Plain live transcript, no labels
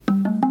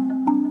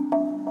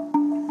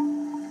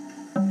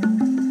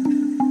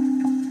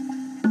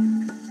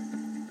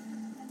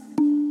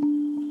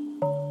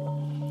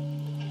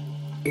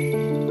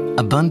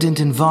abundant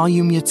in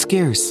volume yet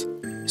scarce,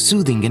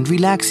 soothing and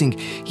relaxing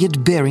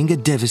yet bearing a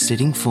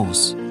devastating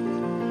force.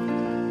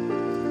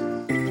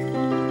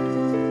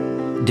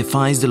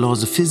 Defies the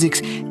laws of physics,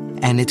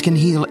 and it can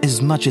heal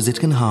as much as it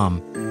can harm.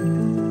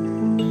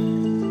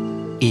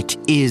 It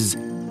is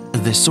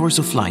the source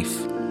of life.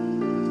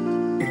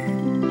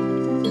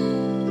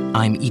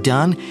 I'm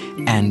Idan,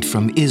 and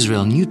from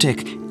Israel NewTech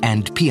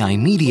and PI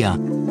Media,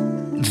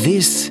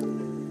 this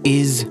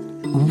is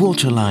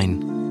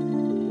Waterline.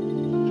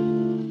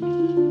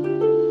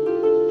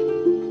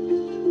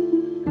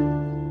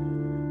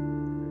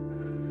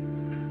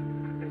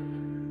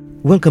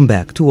 Welcome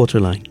back to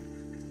Waterline.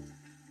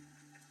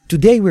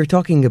 Today we're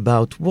talking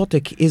about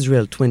WATEC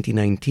Israel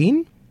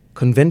 2019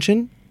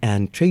 convention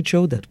and trade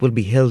show that will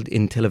be held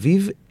in Tel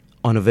Aviv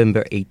on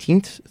November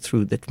 18th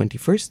through the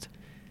 21st.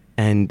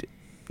 And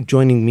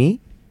joining me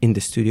in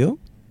the studio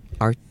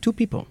are two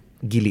people,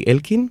 Gili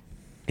Elkin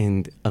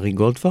and Ari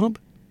Goldfarb.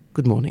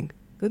 Good morning.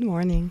 Good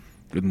morning.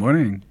 Good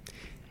morning.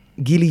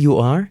 Gili, you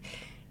are?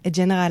 A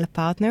general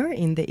partner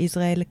in the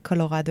Israel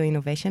Colorado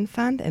Innovation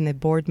Fund and a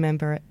board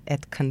member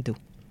at Kandu.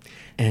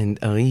 And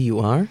Ari, you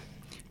are?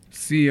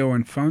 CEO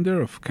and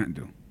founder of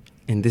Kandu.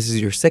 And this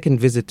is your second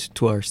visit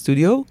to our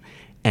studio.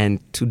 And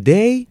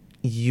today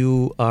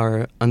you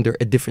are under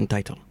a different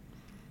title.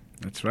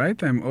 That's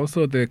right. I'm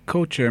also the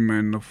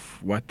co-chairman of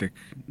WATEC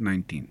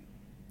 19.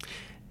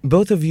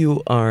 Both of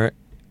you are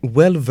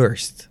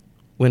well-versed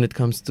when it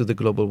comes to the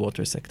global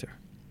water sector.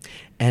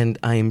 And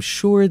I am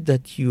sure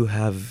that you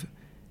have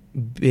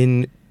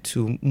been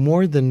to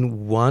more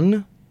than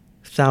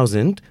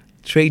 1,000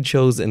 trade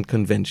shows and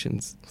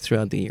conventions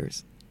throughout the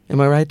years. Am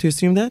I right to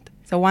assume that?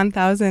 So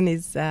 1,000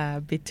 is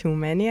a bit too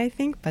many, I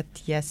think. But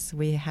yes,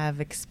 we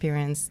have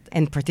experienced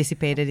and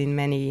participated in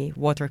many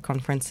water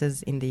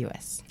conferences in the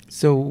U.S.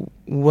 So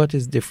what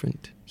is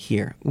different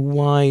here?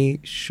 Why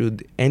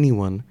should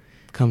anyone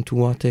come to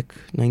WATEC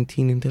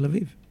 19 in Tel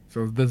Aviv?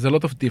 So there's a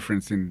lot of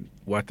difference in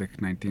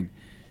WATEC 19.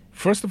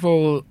 First of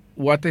all,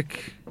 WATEC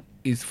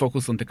is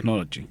focused on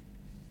technology.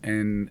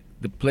 And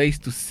the place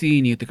to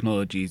see new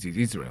technologies is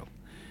Israel.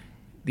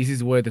 This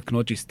is where the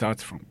technology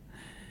starts from.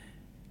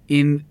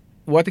 In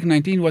WATEC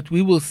 19, what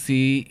we will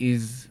see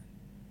is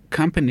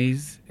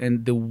companies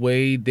and the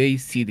way they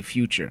see the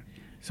future.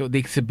 So the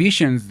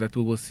exhibitions that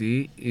we will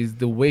see is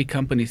the way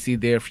companies see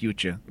their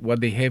future,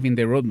 what they have in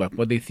their roadmap,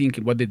 what they think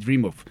and what they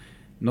dream of,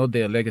 not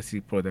their legacy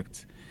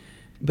products.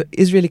 But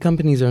Israeli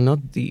companies are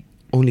not the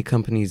only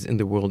companies in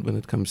the world when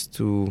it comes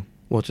to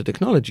water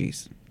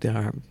technologies. There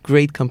are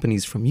great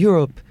companies from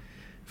Europe,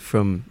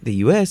 from the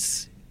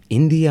US,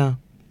 India,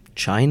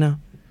 China.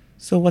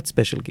 So what's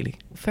special, Gili?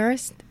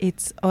 First,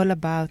 it's all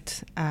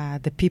about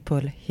the people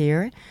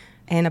here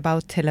and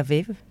about Tel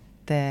Aviv,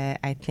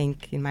 I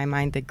think, in my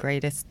mind, the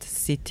greatest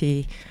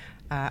city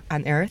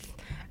on earth.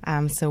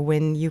 So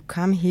when you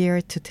come here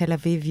to Tel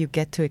Aviv, you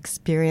get to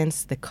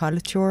experience the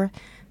culture,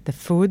 the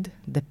food,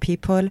 the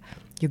people.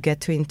 You get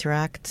to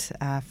interact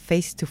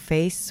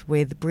face-to-face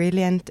with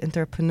brilliant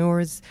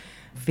entrepreneurs,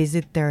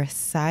 visit their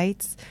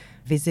sites,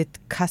 visit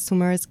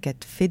customers,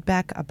 get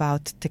feedback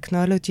about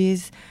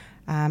technologies,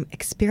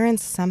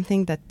 experience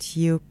something that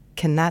you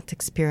cannot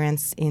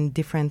experience in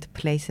different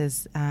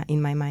places,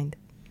 in my mind.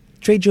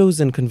 Trade shows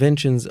and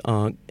conventions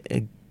are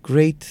a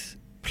great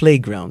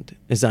playground,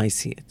 as I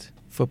see it,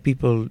 for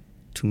people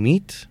to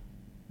meet,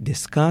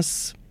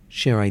 discuss,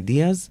 share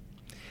ideas.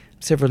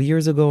 Several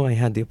years ago, I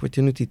had the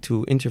opportunity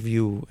to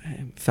interview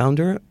a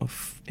founder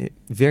of a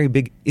very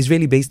big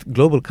Israeli-based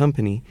global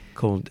company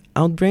called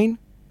Outbrain.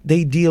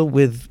 They deal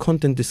with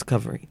content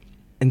discovery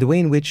and the way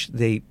in which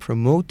they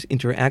promote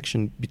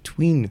interaction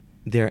between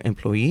their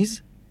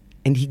employees.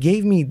 And he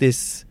gave me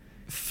this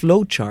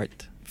flow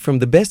chart from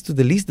the best to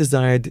the least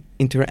desired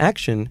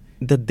interaction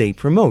that they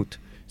promote.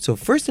 So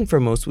first and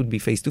foremost would be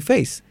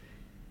face-to-face.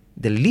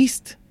 The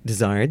least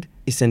desired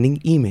is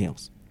sending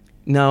emails.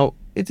 Now,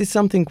 it is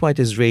something quite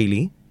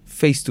Israeli,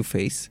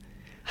 face-to-face.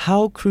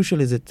 How crucial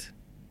is it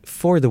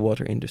for the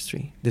water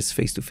industry, this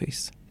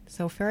face-to-face?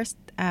 So first,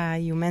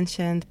 you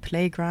mentioned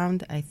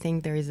playground. I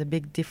think there is a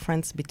big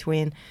difference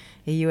between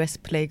a U.S.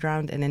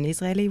 playground and an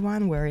Israeli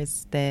one,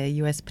 whereas the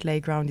U.S.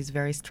 playground is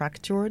very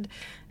structured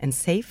and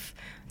safe.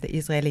 The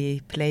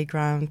Israeli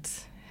playground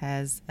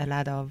has a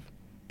lot of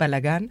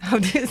balagan. How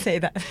do you say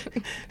that?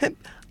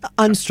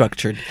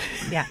 Unstructured.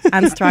 Yeah,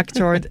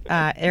 unstructured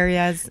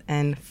areas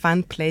and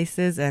fun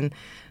places, and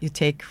you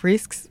take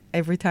risks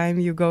every time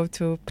you go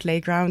to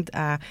playground.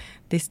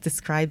 This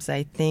describes,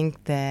 I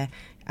think, the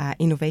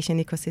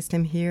innovation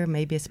ecosystem here,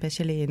 maybe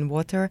especially in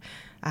water.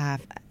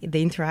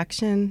 The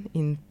interaction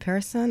in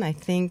person, I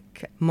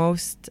think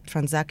most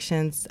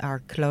transactions are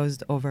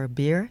closed over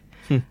beer.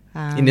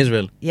 In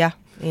Israel? Yeah,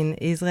 in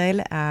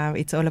Israel.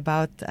 It's all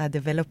about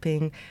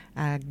developing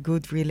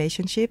good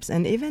relationships.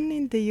 And even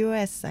in the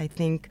U.S., I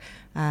think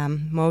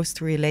most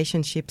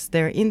relationships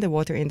there in the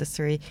water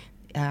industry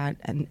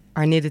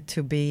are needed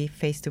to be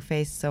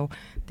face-to-face. So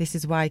this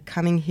is why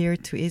coming here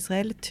to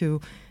Israel to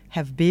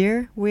have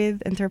beer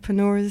with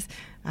entrepreneurs,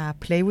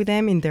 play with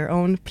them in their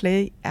own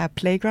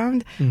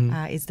playground,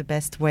 is the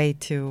best way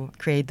to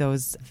create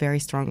those very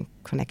strong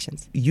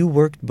connections. You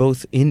worked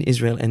both in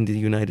Israel and the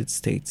United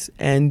States,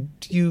 and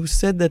you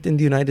said that in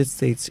the United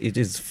States it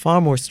is far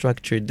more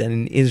structured than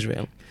in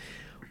Israel.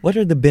 What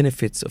are the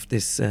benefits of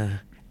this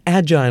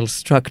agile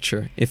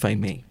structure, if I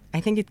may? I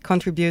think it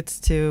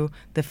contributes to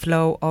the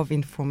flow of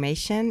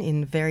information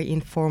in a very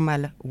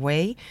informal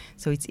way,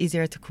 so it's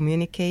easier to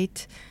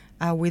communicate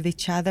with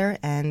each other,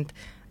 and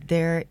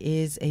there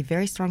is a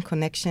very strong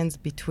connections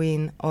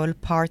between all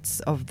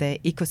parts of the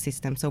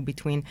ecosystem, so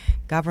between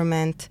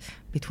government,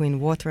 between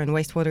water and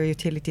wastewater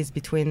utilities,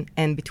 between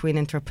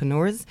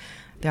entrepreneurs.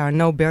 There are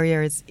no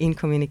barriers in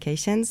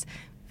communications.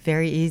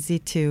 Very easy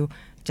to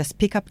just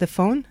pick up the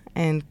phone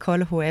and call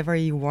whoever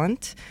you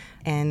want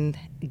and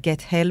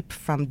get help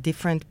from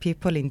different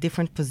people in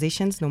different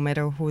positions, no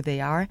matter who they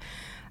are.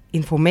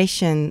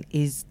 Information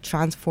is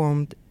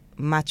transformed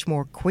much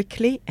more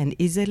quickly and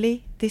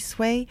easily this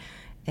way,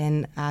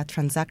 and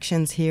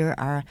transactions here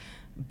are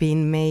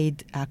being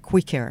made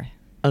quicker.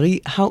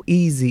 Ari, how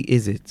easy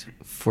is it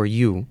for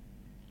you,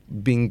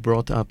 being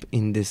brought up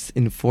in this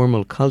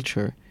informal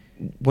culture,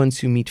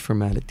 once you meet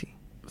formality?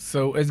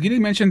 So, as Gili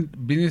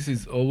mentioned, business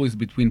is always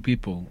between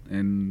people,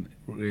 and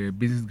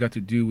business got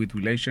to do with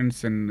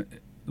relations, and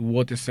the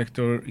water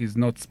sector is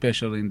not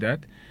special in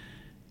that.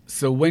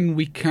 So when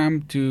we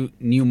come to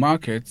new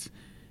markets,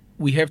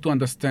 we have to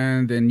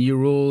understand the new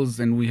rules,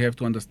 and we have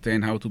to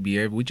understand how to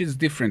behave, which is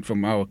different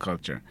from our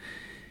culture.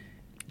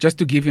 Just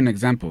to give you an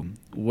example,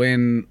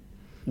 when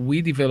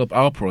we developed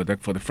our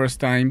product for the first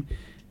time,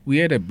 we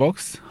had a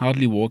box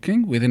hardly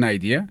working with an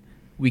idea.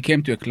 We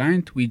came to a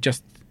client, we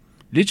just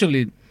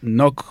literally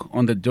knock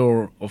on the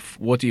door of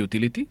water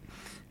utility,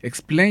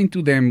 explain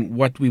to them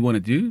what we want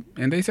to do,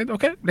 and they said,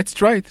 okay, let's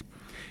try it.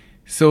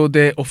 So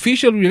the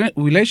official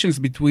relations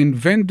between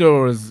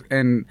vendors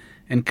and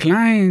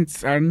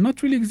clients are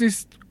not really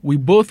exist. We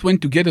both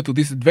went together to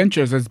these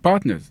adventures as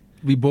partners.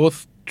 We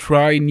both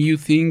try new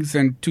things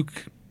and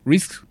took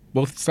risks,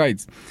 both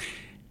sides.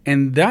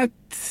 And that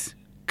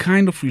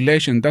kind of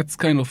relation, that's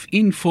kind of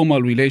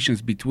informal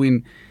relations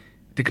between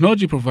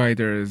technology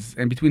providers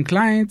and between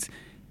clients,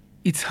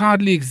 it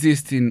hardly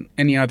exists in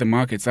any other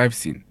markets I've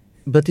seen.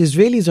 But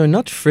Israelis are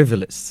not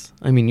frivolous.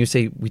 I mean, you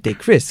say we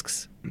take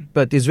risks,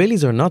 but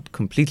Israelis are not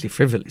completely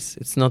frivolous.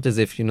 It's not as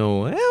if,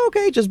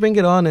 okay, just bring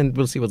it on and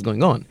we'll see what's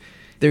going on.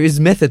 There is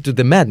method to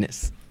the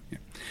madness. Yeah.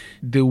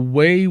 The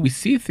way we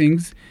see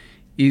things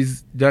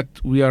is that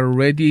we are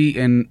ready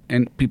and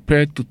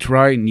prepared to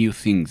try new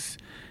things.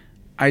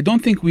 I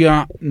don't think we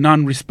are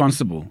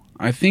non-responsible.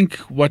 I think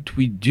what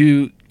we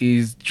do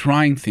is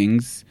trying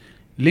things,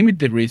 limit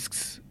the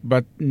risks,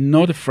 but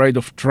not afraid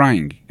of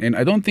trying. And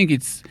I don't think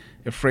it's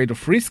afraid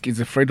of risk, it's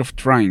afraid of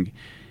trying.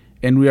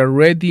 And we are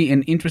ready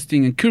and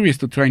interested and curious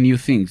to try new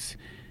things.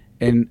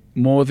 And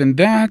more than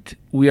that,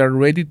 we are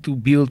ready to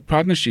build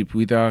partnership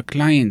with our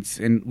clients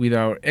and with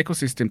our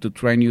ecosystem to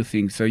try new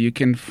things. So you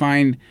can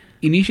find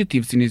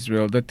initiatives in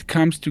Israel that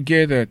comes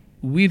together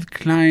with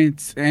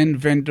clients and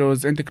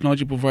vendors and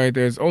technology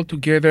providers all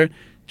together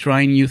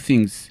trying new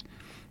things.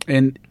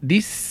 And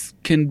this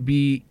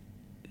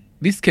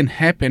can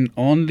happen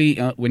only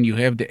when you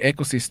have the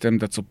ecosystem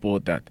that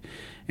support that.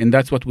 And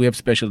that's what we have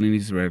special in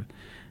Israel.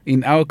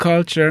 In our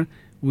culture,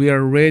 we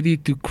are ready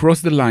to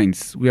cross the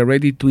lines. We are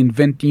ready to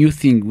invent new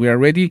things. We are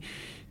ready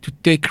to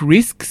take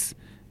risks,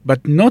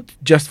 but not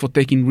just for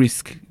taking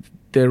risk.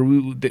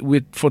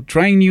 For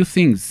trying new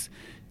things,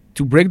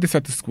 to break the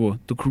status quo,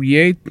 to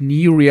create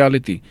new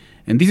reality.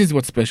 And this is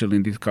what's special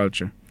in this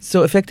culture.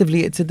 So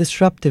effectively, it's a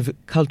disruptive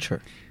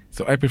culture.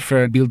 So I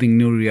prefer building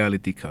new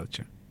reality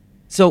culture.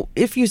 So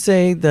if you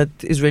say that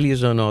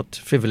Israelis are not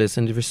frivolous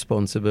and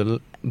irresponsible,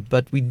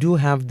 but we do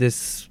have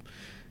this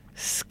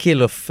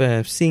skill of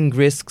seeing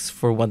risks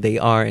for what they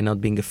are and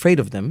not being afraid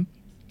of them,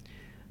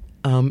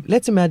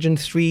 let's imagine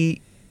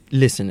 3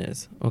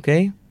 listeners,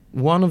 okay?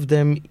 One of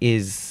them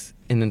is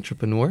an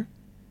entrepreneur,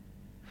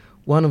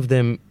 one of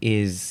them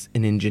is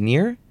an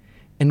engineer,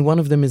 and one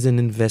of them is an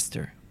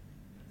investor.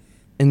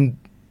 And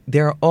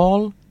they're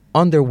all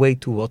on their way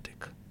to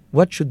Watek.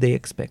 What should they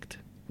expect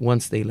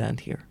once they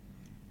land here?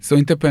 So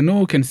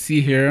entrepreneur can see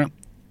here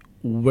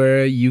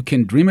where you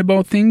can dream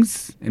about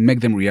things and make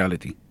them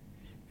reality.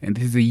 And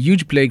this is a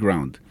huge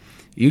playground.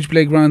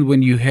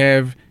 When you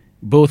have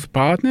both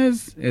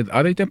partners and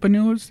other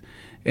entrepreneurs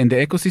and the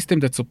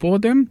ecosystem that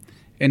support them,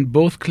 and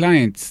both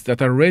clients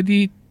that are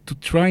ready to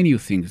try new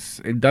things.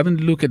 It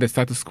doesn't look at the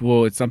status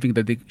quo. It's something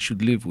that they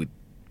should live with.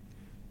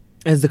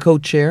 As the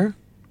co-chair,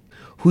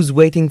 who's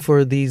waiting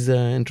for these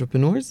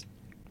entrepreneurs?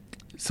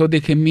 So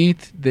they can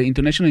meet the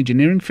international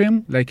engineering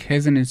firm like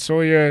Hazen and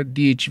Sawyer,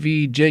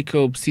 DHV,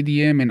 Jacob,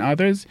 CDM, and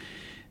others.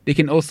 They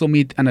can also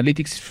meet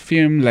analytics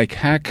firm like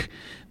Hack.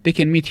 They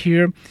can meet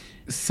here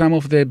some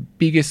of the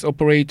biggest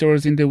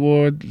operators in the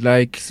world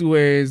like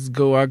Suez,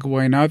 Go Agua,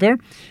 and other.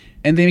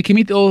 And they can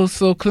meet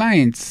also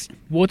clients,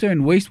 water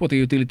and wastewater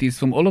utilities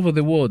from all over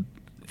the world,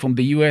 from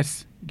the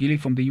US, Gili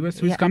from the US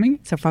who is coming?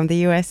 So from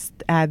the US,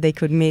 they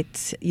could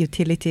meet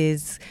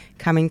utilities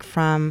coming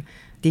from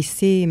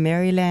DC,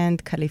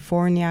 Maryland,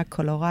 California,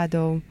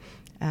 Colorado,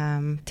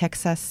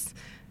 Texas,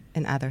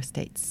 and other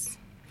states.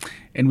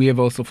 And we have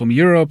also from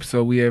Europe,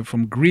 so we have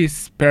from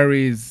Greece,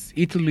 Paris,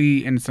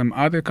 Italy, and some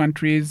other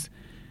countries.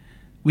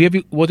 We have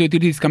water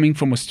utilities coming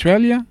from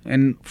Australia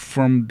and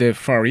from the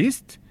Far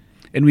East.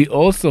 And we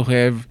also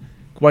have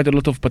quite a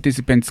lot of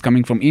participants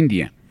coming from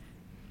India.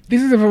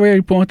 This is a very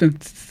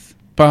important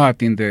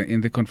part in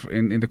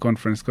the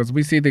conference, because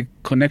we see the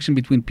connection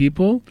between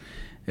people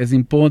as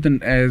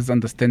important as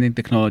understanding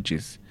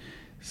technologies.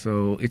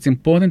 So it's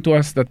important to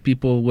us that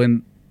people,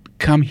 when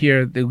come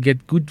here, they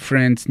get good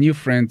friends, new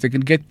friends. They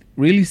can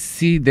really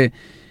see the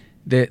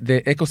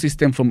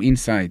ecosystem from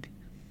inside.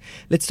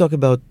 Let's talk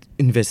about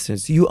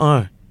investors. You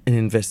are an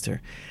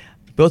investor.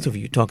 Both of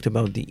you talked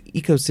about the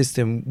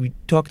ecosystem. We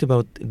talked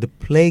about the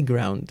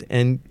playground,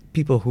 and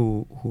people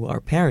who are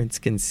parents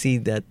can see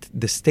that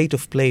the state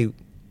of play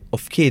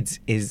of kids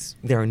is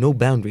there are no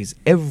boundaries.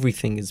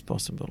 Everything is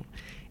possible.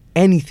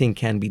 Anything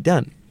can be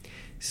done.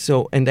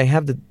 So, and I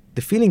have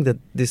the feeling that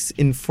this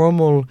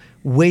informal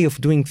way of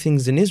doing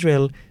things in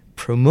Israel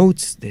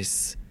promotes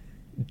this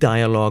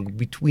dialogue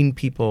between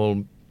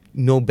people,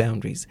 no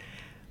boundaries.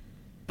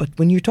 But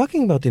when you're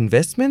talking about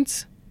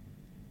investments,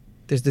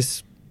 there's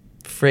this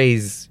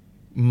phrase,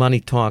 money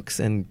talks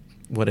and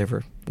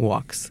whatever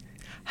walks.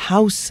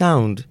 How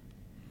sound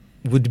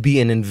would be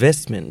an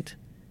investment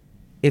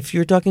if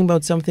you're talking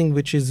about something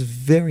which is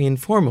very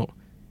informal?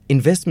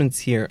 Investments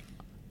here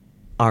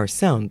are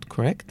sound,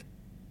 correct?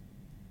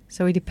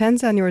 So it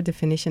depends on your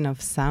definition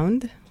of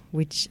sound,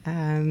 which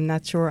I'm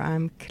not sure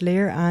I'm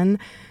clear on.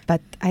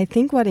 But I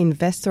think what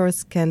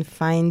investors can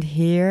find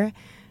here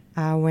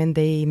when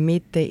they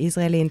meet the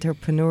Israeli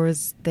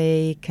entrepreneurs,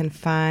 they can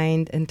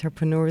find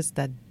entrepreneurs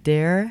that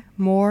dare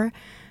more,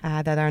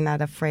 that are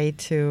not afraid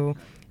to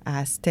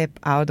step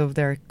out of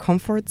their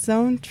comfort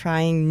zone,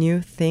 trying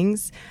new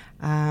things.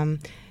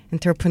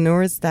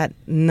 Entrepreneurs that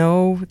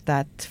know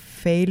that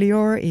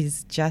failure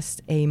is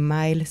just a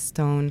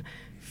milestone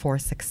for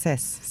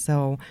success.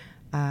 So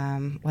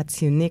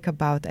what's unique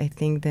about, I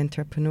think, the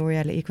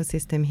entrepreneurial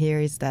ecosystem here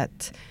is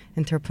that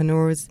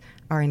entrepreneurs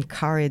are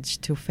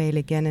encouraged to fail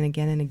again and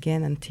again and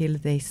again until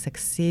they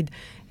succeed.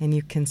 And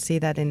you can see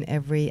that in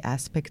every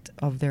aspect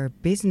of their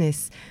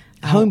business.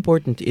 How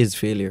important is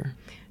failure?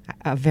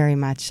 Very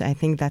much. I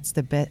think that's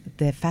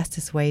the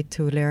fastest way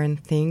to learn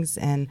things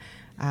and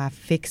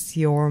fix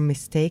your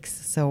mistakes.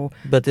 So,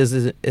 but as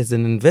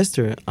an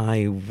investor,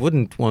 I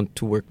wouldn't want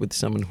to work with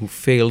someone who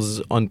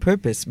fails on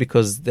purpose,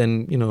 because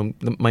then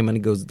my money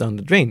goes down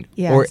the drain.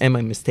 Yes. Or am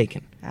I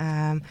mistaken?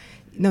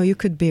 No, you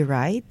could be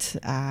right.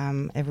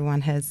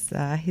 Everyone has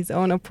his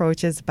own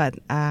approaches, but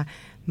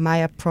my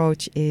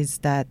approach is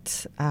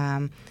that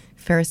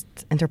first,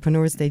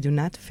 entrepreneurs, they do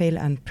not fail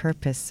on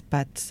purpose,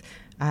 but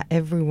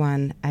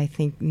everyone, I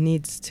think,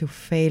 needs to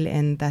fail,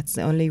 and that's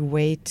the only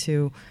way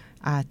to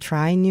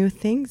try new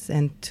things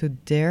and to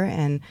dare.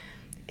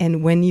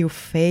 And when you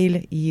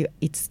fail,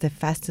 it's the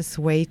fastest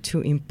way to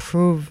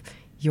improve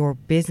your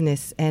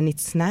business. And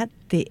it's not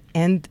the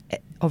end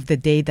of the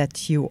day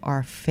that you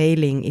are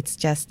failing. It's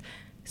just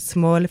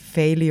small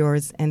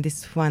failures. And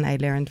this one I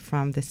learned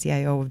from the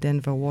CIO of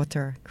Denver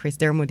Water, Chris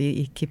Dermody.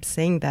 He keeps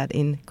saying that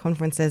in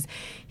conferences.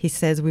 He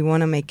says we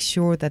want to make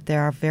sure that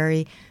there are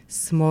very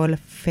small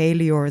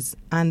failures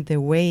on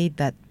the way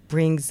that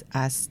brings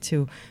us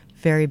to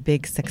very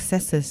big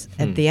successes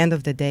at the end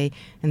of the day.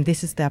 And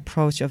this is the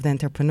approach of the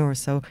entrepreneur.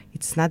 So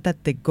it's not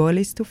that the goal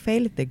is to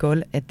fail. The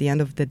goal at the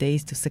end of the day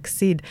is to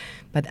succeed.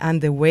 But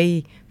on the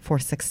way for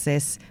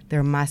success,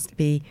 there must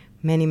be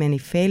many, many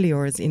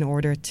failures in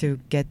order to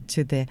get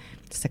to the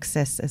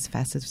success as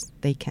fast as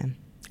they can.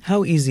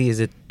 How easy is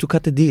it to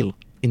cut a deal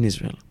in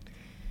Israel?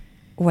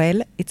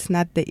 Well, it's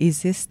not the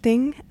easiest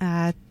thing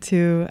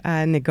to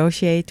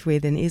negotiate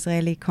with an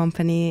Israeli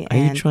company. Are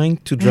you trying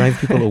to drive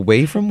people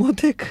away from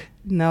Watek?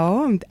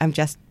 No, I'm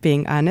just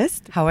being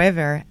honest.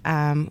 However,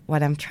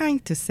 what I'm trying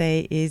to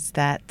say is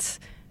that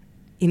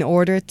in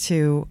order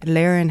to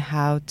learn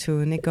how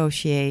to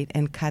negotiate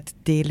and cut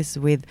deals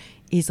with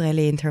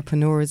Israeli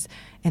entrepreneurs,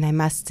 and I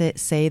must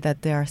say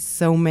that there are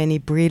so many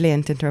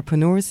brilliant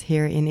entrepreneurs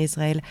here in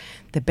Israel,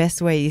 the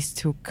best way is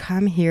to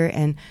come here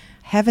and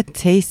have a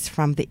taste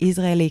from the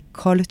Israeli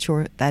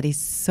culture that is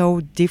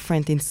so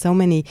different in so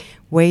many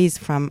ways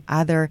from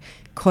other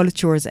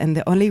cultures. And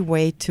the only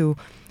way to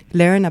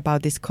learn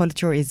about this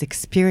culture is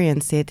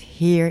experience it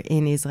here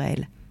in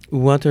Israel.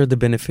 What are the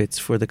benefits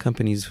for the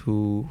companies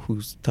who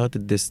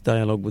started this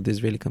dialogue with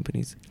Israeli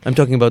companies? I'm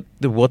talking about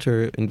the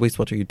water and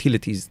wastewater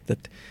utilities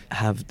that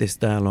have this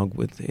dialogue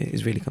with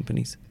Israeli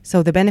companies.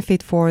 So the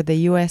benefit for the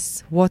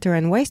U.S. water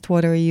and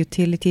wastewater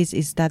utilities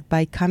is that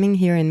by coming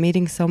here and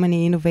meeting so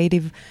many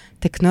innovative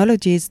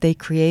technologies, they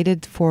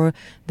created for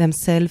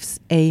themselves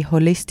a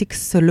holistic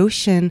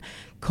solution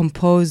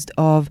composed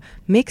of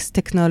mixed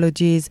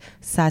technologies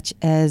such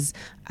as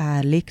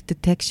leak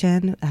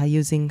detection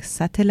using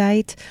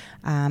satellite,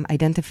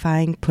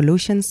 identifying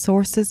pollution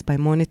sources by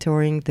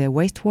monitoring the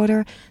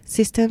wastewater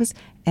systems,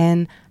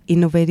 and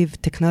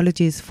innovative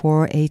technologies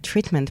for a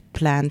treatment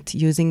plant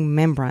using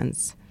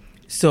membranes.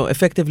 So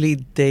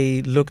effectively,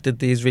 they looked at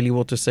the Israeli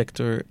water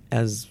sector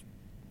as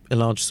a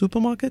large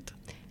supermarket?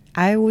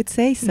 I would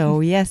say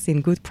so, yes,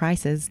 in good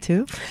prices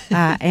too,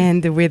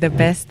 and with the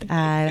best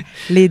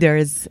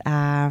leaders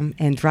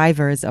and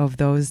drivers of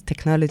those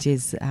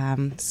technologies.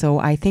 So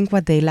I think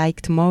what they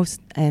liked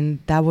most, and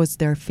that was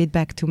their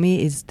feedback to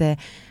me, is the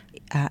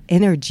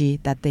energy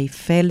that they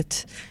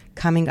felt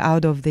coming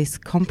out of these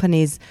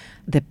companies,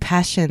 the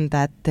passion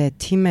that the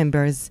team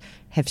members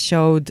have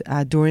showed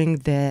during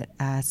the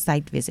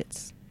site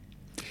visits.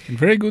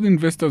 Very good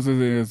investors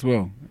as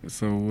well.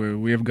 So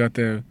we have got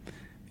a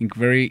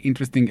very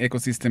interesting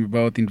ecosystem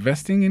about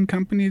investing in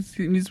companies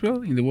in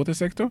Israel in the water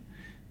sector,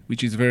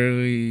 which is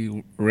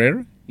very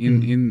rare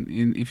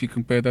in if you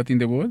compare that in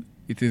the world.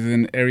 It is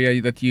an area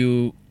that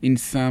in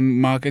some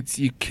markets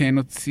you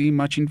cannot see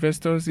much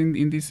investors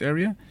in this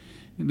area,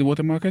 in the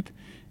water market.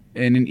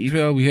 And in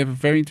Israel we have a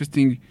very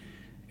interesting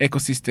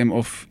ecosystem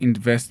of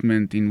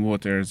investment in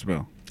water as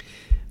well.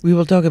 We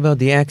will talk about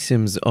the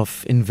axioms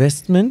of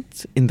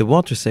investment in the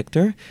water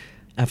sector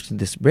after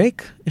this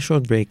break, a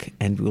short break,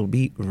 and we'll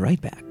be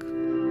right back.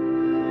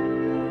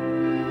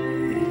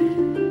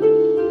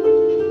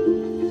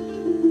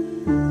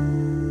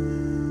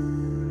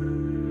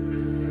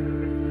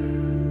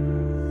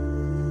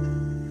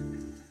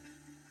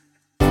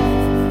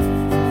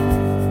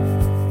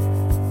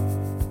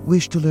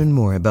 Wish to learn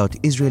more about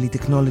Israeli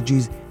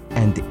technologies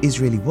and the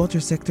Israeli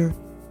water sector?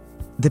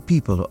 The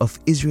people of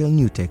Israel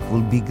NewTech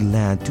will be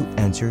glad to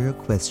answer your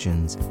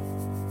questions.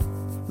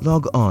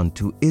 Log on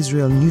to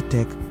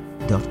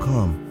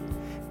israelnewtech.com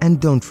and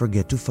don't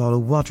forget to follow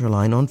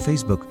Waterline on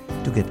Facebook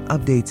to get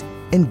updates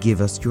and give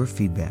us your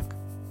feedback.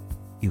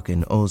 You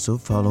can also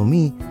follow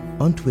me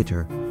on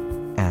Twitter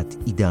at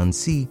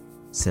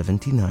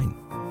IdanC79.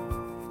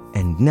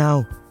 And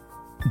now,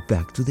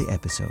 back to the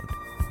episode.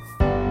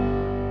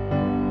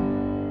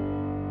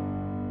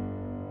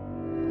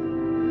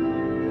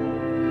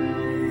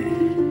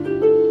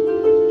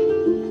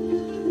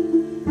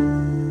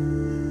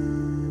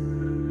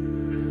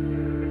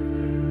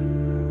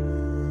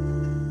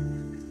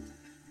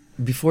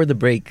 Before the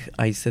break,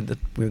 I said that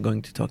we're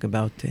going to talk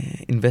about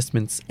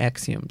investments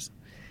axioms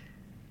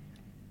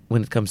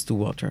when it comes to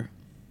water.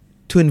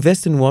 To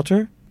invest in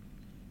water,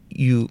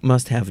 you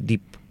must have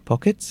deep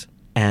pockets,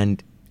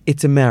 and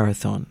it's a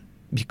marathon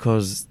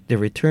because the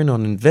return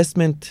on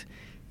investment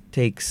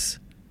takes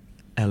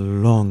a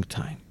long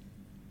time.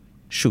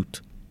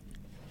 Shoot.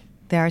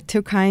 There are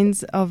two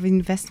kinds of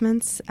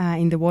investments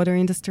in the water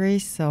industry.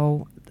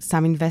 So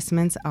some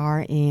investments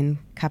are in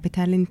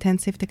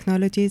capital-intensive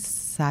technologies,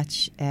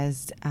 such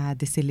as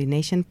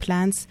desalination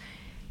plants.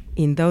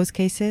 In those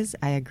cases,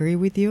 I agree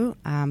with you.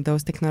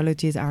 Those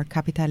technologies are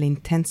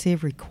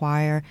capital-intensive,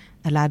 require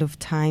a lot of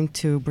time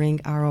to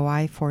bring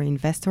ROI for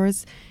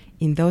investors.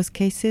 In those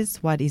cases,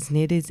 what is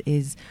needed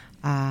is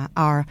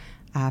our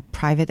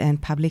private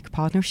and public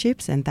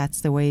partnerships, and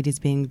that's the way it is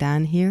being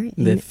done here.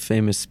 The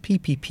famous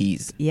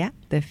PPPs. Yeah,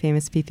 the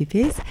famous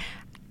PPPs.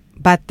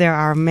 But there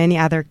are many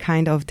other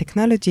kind of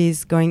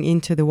technologies going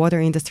into the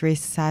water industry,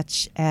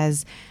 such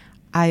as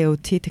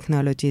IoT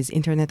technologies,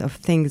 Internet of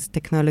Things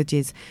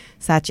technologies,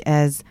 such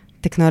as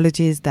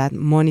technologies that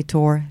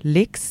monitor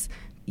leaks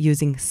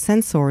using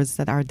sensors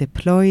that are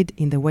deployed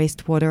in the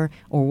wastewater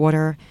or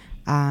water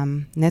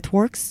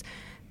networks.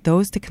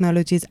 Those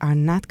technologies are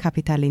not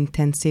capital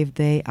intensive.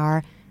 They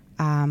are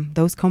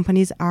those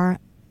companies are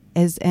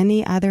as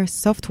any other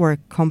software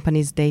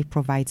companies. They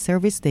provide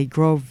service. They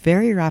grow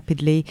very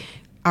rapidly.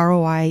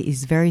 ROI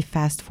is very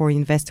fast for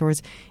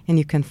investors, and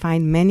you can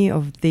find many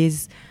of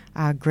these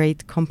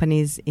great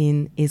companies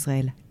in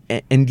Israel.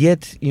 And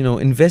yet,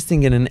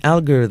 investing in an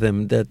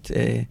algorithm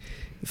that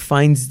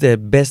finds the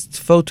best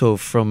photo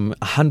from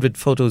 100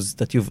 photos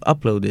that you've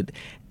uploaded,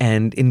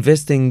 and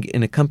investing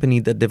in a company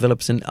that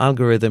develops an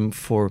algorithm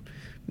for,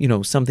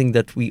 something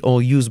that we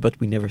all use but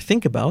we never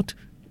think about,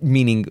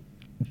 meaning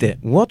the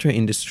water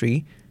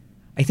industry,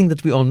 I think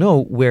that we all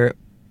know where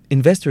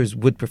investors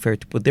would prefer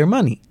to put their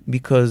money,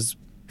 because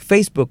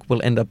Facebook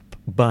will end up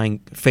buying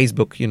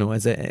Facebook,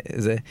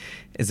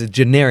 as a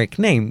generic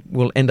name,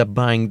 will end up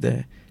buying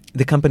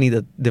the company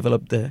that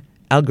developed the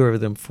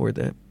algorithm for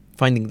the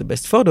finding the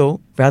best photo,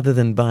 rather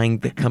than buying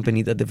the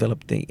company that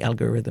developed the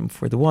algorithm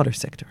for the water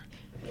sector.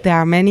 There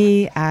are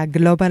many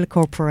global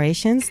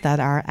corporations that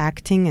are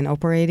acting and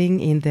operating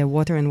in the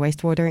water and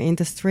wastewater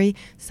industry,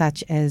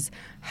 such as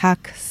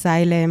Hach,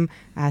 Xylem,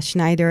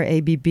 Schneider,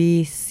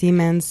 ABB,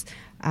 Siemens,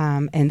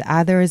 and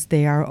others.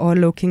 They are all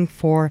looking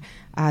for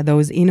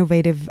those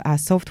innovative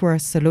software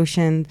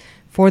solutions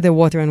for the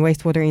water and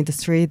wastewater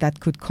industry that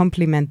could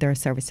complement their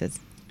services.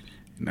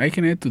 And I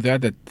can add to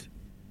that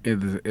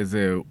as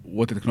a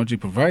water technology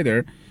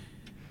provider,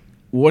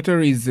 water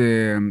is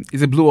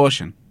a blue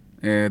ocean.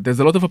 There's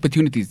a lot of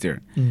opportunities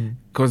there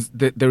because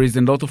there is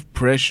a lot of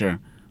pressure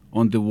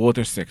on the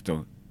water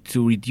sector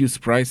to reduce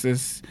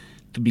prices,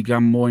 to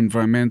become more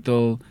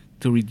environmental,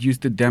 to reduce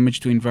the damage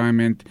to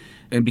environment,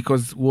 and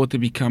because water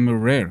become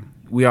rare.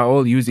 We are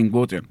all using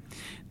water.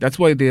 That's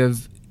why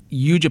there's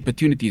huge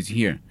opportunities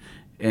here.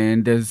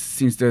 And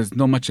since there's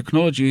not much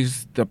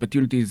technologies, the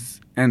opportunity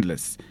is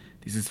endless.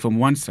 This is from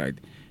one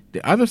side.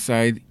 The other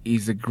side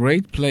is a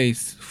great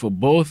place for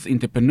both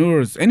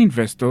entrepreneurs and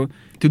investors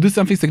to do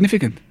something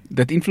significant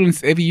that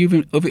influences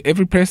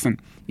every person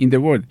in the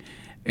world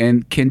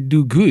and can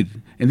do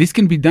good. And this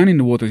can be done in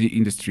the water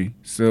industry.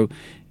 So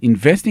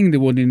investing in the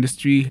water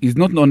industry is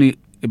not only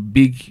a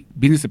big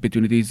business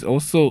opportunity, it's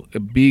also a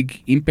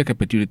big impact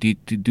opportunity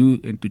to do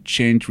and to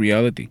change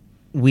reality.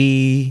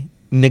 We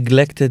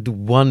neglected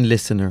one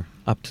listener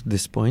up to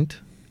this point,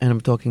 and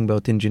I'm talking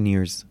about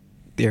engineers.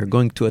 They are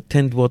going to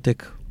attend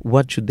WATEC.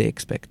 What should they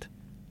expect?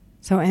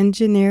 So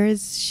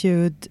engineers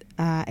should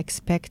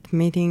expect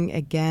meeting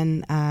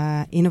again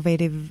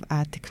innovative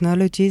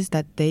technologies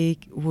that they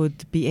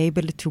would be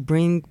able to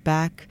bring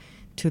back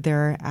to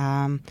their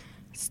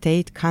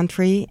state,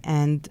 country,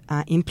 and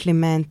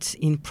implement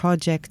in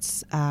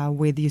projects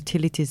with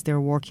utilities they're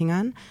working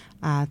on,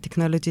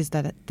 technologies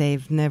that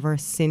they've never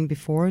seen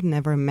before,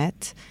 never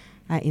met.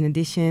 In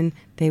addition,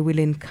 they will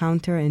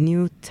encounter a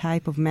new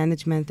type of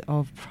management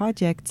of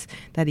projects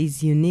that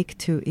is unique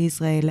to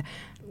Israel,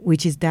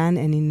 which is done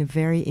in a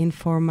very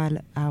informal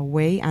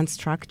way,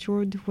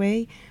 unstructured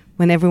way,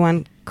 when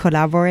everyone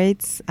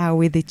collaborates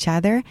with each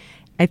other.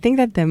 I think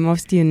that the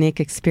most unique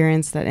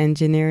experience that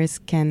engineers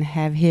can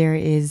have here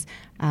is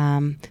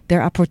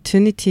their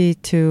opportunity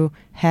to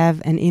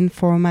have an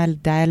informal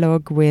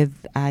dialogue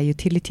with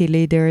utility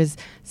leaders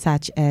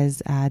such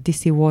as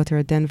DC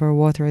Water, Denver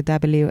Water,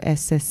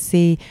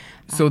 WSSC.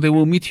 So they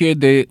will meet here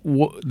the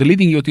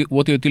leading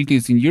water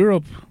utilities in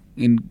Europe,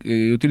 in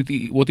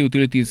water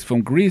utilities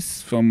from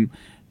Greece, from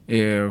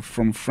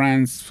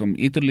France, from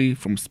Italy,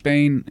 from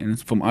Spain, and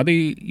from other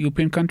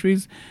European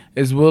countries,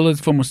 as well as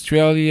from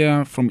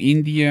Australia, from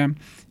India,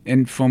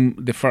 and from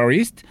the Far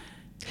East.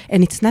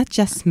 And it's not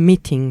just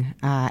meeting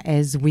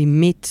as we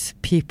meet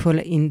people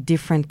in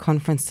different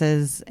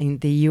conferences in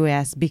the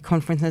U.S., big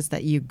conferences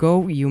that you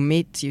go, you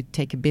meet, you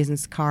take a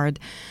business card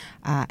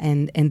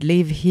and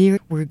leave here.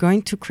 We're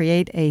going to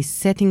create a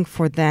setting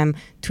for them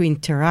to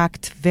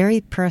interact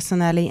very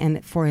personally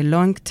and for a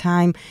long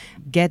time,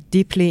 get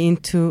deeply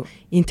into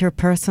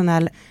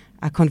interpersonal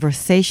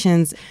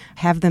conversations,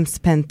 have them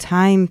spend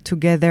time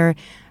together,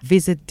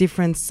 visit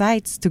different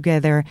sites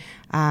together,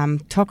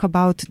 talk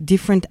about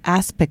different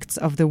aspects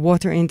of the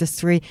water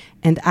industry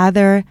and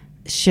other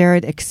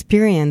shared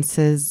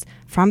experiences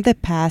from the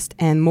past,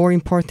 and more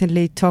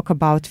importantly, talk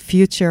about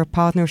future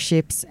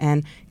partnerships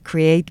and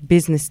create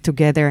business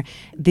together.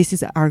 This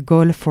is our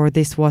goal for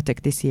this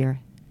WATEC this year.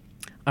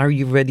 Are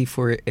you ready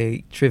for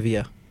a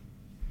trivia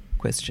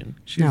question?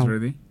 She's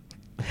ready.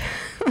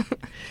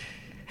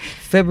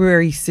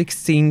 February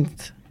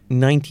 16th,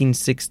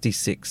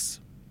 1966.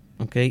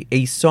 Okay,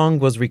 a song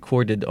was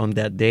recorded on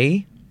that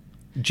day.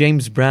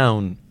 James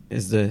Brown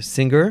is the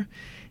singer,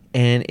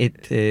 and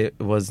it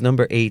was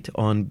number 8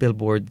 on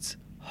Billboard's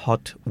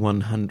Hot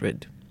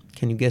 100.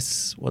 Can you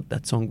guess what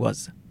that song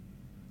was?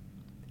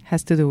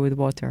 Has to do with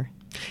water.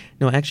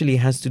 No, actually, it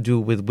has to do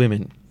with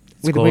women.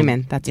 With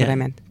women, that's what I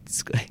meant.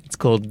 It's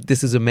called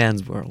This Is a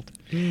Man's World.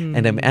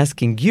 And I'm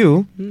asking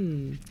you,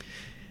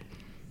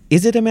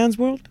 is it a man's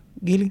world,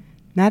 Gili?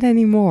 Not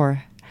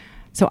anymore.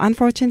 So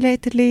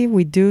unfortunately,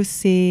 we do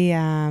see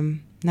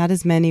not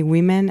as many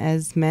women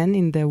as men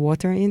in the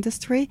water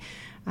industry,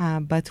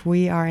 but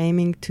we are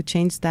aiming to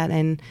change that,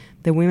 and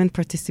the women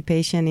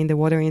participation in the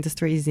water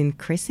industry is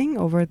increasing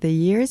over the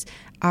years.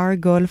 Our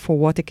goal for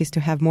WATEC is to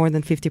have more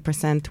than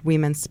 50%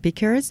 women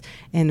speakers,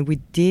 and we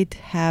did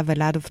have a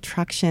lot of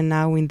traction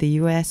now in the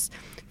U.S.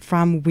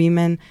 from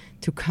women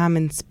to come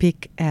and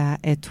speak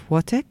at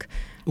WATEC.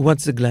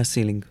 What's the glass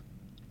ceiling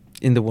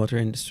in the water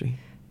industry?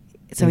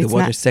 So in the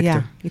water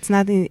sector. Yeah,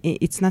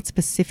 it's not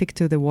specific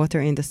to the water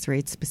industry.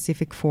 It's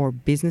specific for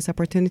business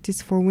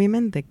opportunities for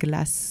women. The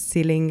glass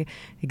ceiling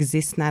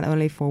exists not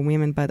only for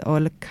women, but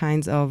all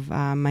kinds of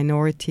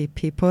minority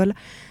people.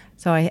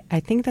 So I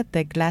think that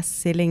the glass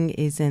ceiling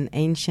is an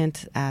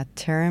ancient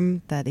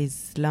term that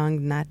is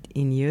long not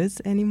in use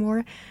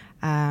anymore.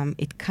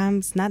 It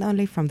comes not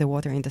only from the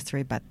water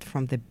industry, but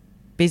from the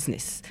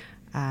business.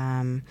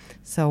 But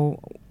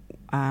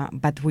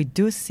we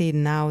do see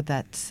now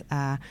that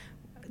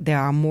there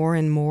are more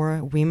and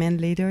more women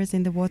leaders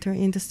in the water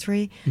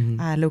industry.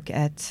 Look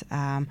at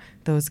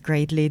those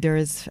great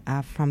leaders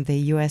from the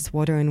U.S.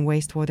 water and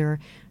wastewater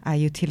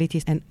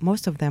utilities, and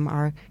most of them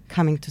are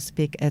coming to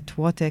speak at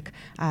WATEC.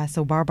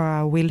 So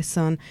Barbara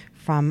Wilson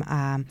from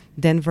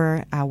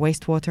Denver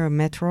Wastewater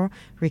Metro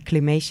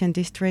Reclamation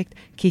District,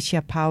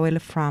 Keisha Powell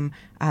from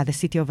the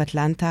City of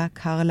Atlanta,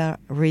 Carla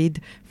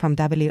Reed from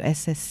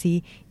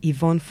WSSC,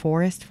 Yvonne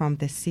Forrest from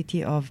the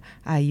City of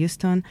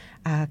Houston,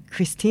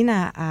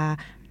 Christina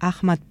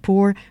Ahmad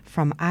Poor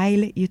from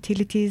Isle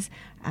Utilities,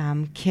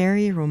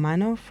 Kerry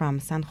Romano from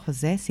San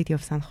Jose, City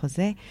of San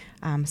Jose,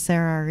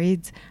 Sarah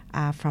Reed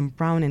from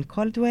Brown and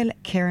Caldwell,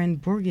 Karen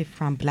Burgi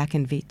from Black &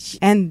 Veatch,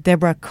 and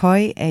Deborah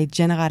Coy, a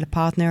general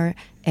partner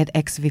at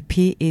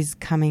XVP, is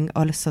coming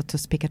also to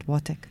speak at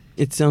WATEC.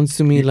 It sounds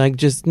to me like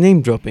just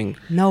name dropping.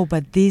 No,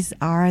 but these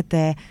are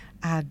the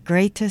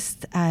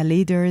greatest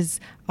leaders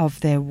of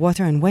the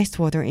water and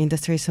wastewater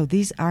industry. So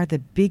these are the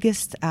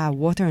biggest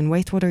water and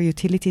wastewater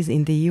utilities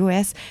in the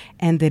U.S.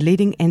 and the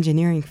leading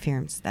engineering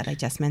firms that I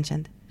just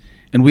mentioned.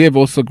 And we have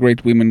also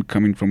great women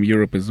coming from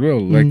Europe as well,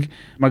 like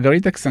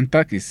Margarita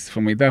Xantakis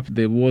from EDAP,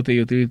 the water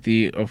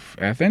utility of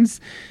Athens.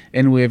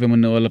 And we have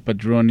Emanuela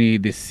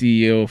Padroni, the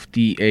CEO of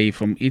TA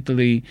from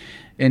Italy.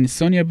 And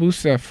Sonia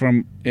Busa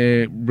from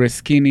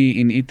Breschini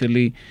in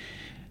Italy.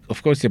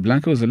 Of course,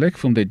 Blanca Ozalek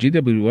from the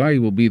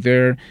GWI will be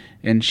there,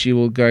 and she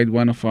will guide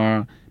one of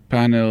our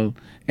panel.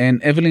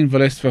 And Evelyn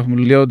Valestra from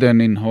Leeuwarden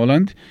in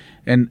Holland,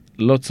 and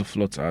lots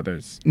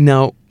others.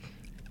 Now,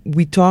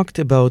 we talked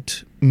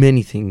about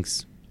many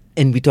things.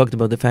 And we talked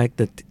about the fact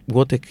that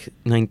WATEC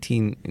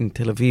 19 in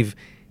Tel Aviv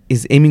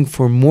is aiming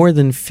for more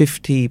than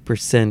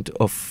 50%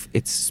 of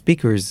its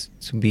speakers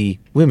to be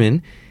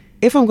women.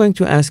 If I'm going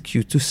to ask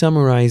you to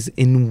summarize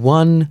in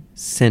one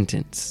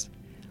sentence,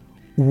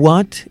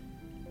 what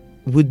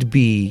would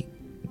be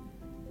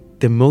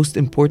the most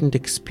important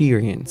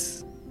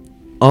experience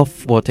of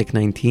WATEC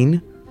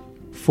 19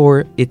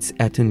 for its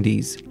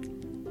attendees?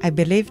 I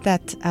believe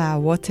that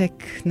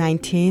WATEC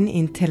 19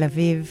 in Tel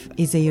Aviv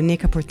is a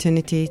unique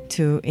opportunity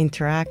to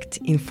interact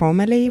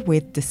informally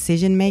with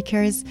decision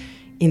makers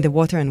in the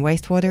water and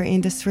wastewater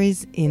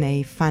industries in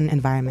a fun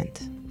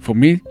environment. For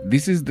me,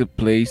 this is the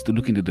place to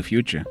look into the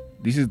future.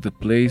 This is the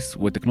place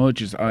where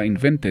technologies are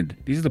invented.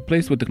 This is the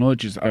place where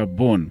technologies are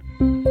born.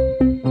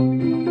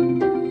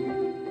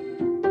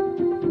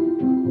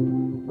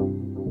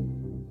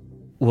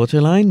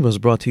 Waterline was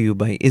brought to you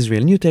by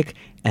Israel New Tech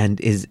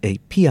and is a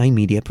PI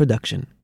Media production.